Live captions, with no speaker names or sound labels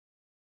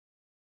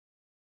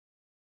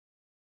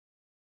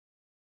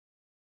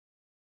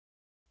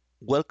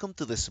Welcome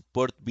to the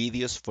support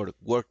videos for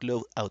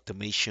workload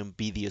automation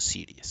video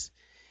series.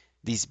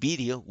 This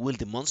video will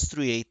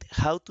demonstrate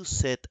how to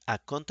set a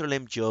Control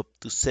M job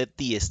to set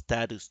the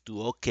status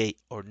to OK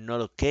or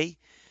not OK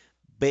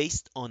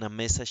based on a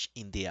message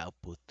in the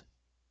output.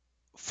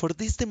 For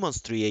this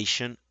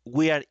demonstration,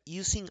 we are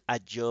using a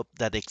job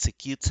that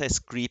executes a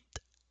script,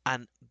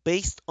 and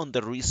based on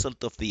the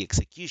result of the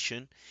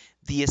execution,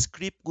 the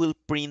script will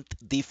print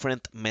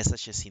different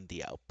messages in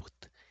the output.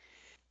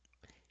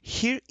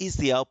 Here is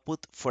the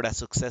output for a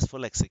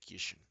successful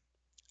execution.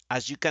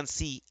 As you can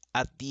see,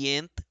 at the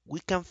end, we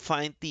can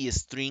find the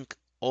string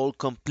all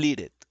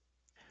completed.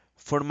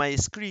 For my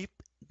script,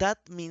 that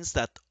means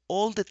that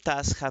all the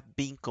tasks have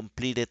been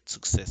completed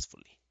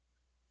successfully.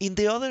 In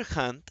the other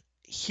hand,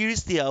 here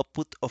is the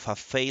output of a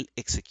failed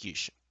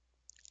execution.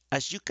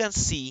 As you can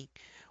see,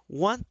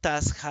 one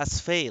task has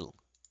failed.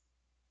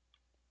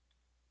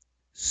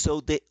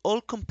 So the all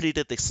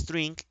completed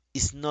string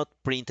is not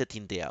printed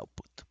in the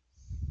output.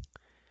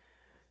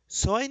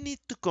 So I need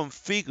to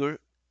configure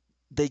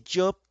the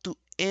job to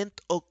end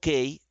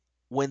OK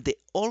when the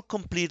all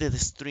completed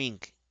string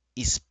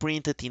is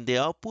printed in the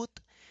output,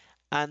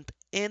 and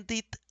end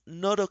it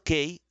not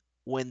OK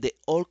when the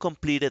all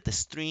completed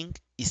string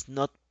is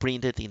not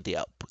printed in the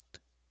output.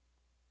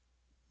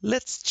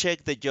 Let's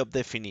check the job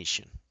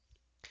definition.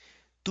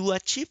 To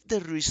achieve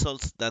the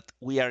results that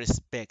we are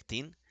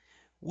expecting,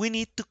 we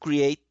need to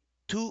create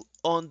two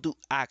undo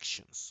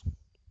actions.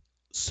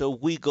 So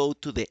we go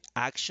to the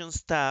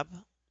Actions tab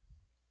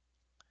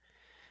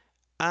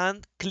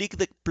and click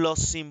the plus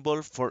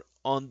symbol for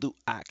undo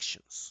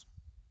actions.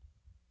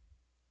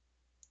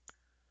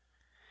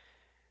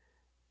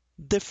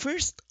 The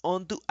first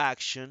undo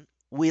action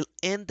will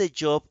end the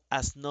job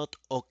as not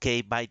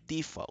OK by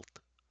default.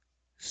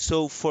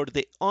 So for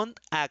the undo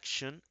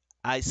action,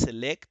 I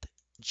select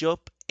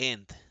job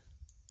end.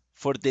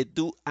 For the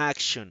do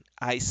action,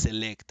 I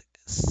select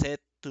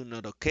set to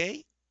not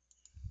OK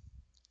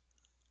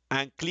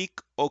and click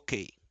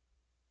OK.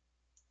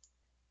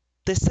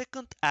 The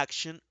second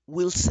action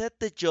will set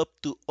the job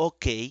to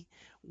OK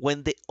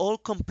when the all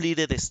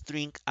completed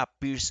string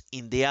appears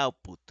in the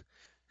output.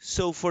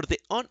 So for the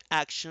on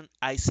action,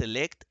 I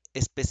select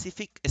a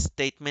specific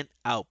statement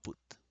output.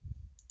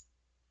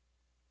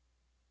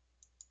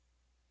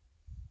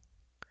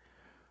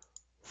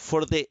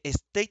 For the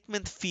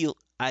statement field,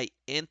 I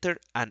enter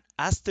an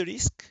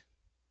asterisk,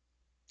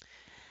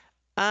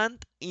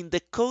 and in the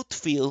code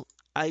field,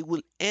 I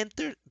will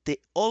enter the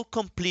all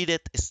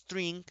completed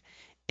string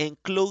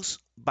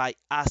enclosed by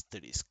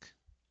asterisk.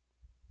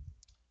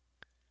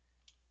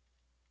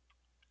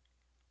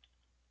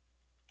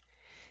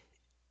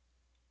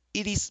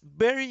 It is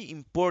very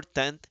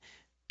important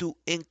to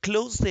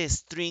enclose the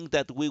string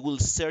that we will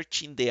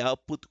search in the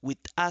output with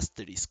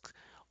asterisk.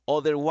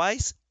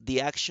 Otherwise,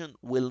 the action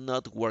will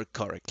not work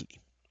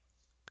correctly.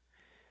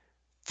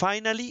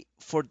 Finally,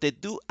 for the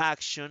do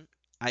action,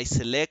 I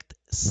select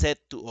set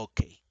to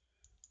OK.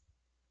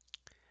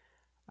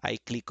 I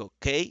click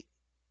OK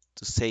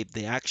to save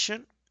the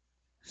action.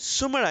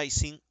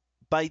 Summarizing,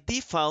 by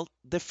default,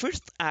 the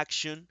first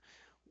action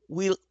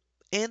will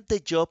end the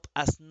job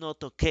as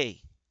not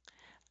OK,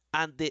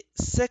 and the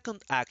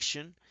second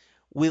action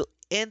will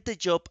end the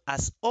job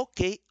as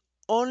OK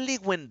only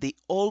when the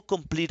all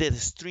completed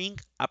string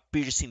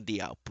appears in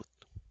the output.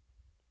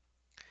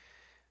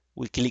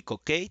 We click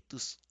OK to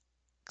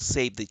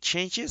save the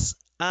changes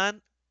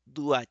and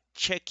do a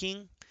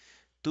checking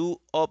to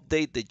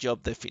update the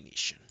job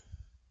definition.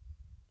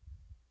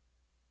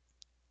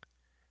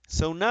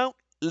 So now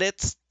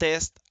let's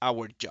test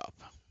our job.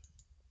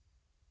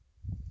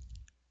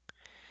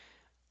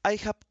 I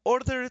have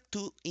ordered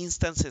two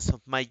instances of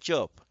my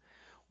job.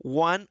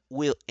 One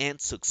will end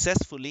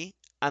successfully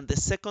and the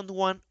second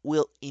one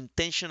will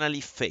intentionally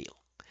fail.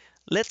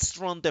 Let's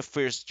run the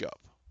first job.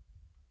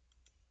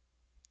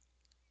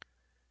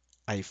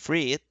 I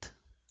free it.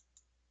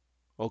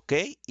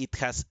 Okay, it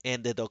has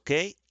ended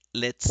okay.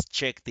 Let's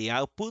check the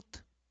output.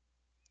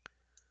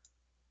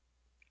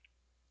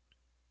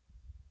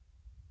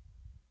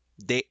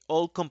 The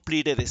all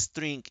completed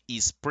string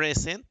is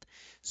present,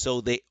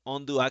 so the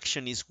undo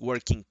action is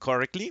working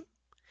correctly.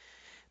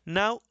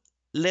 Now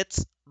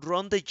let's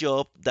run the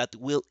job that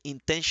will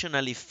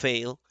intentionally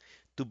fail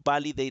to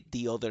validate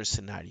the other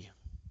scenario.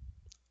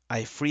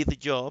 I free the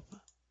job.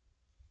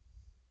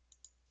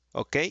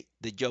 Okay,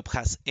 the job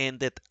has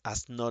ended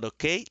as not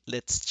okay.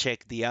 Let's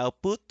check the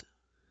output.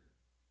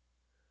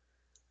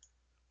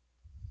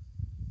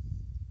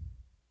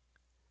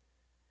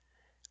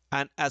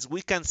 And as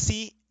we can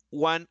see,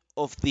 one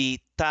of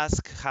the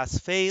tasks has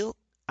failed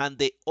and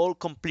the all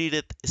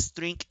completed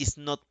string is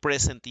not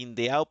present in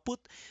the output.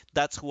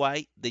 That's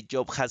why the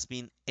job has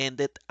been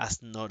ended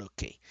as not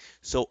okay.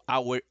 So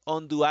our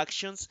undo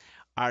actions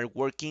are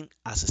working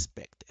as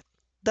expected.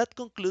 That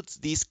concludes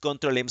this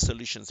Control M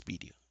Solutions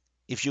video.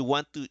 If you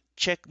want to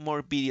check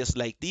more videos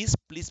like this,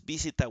 please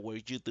visit our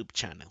YouTube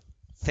channel.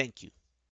 Thank you.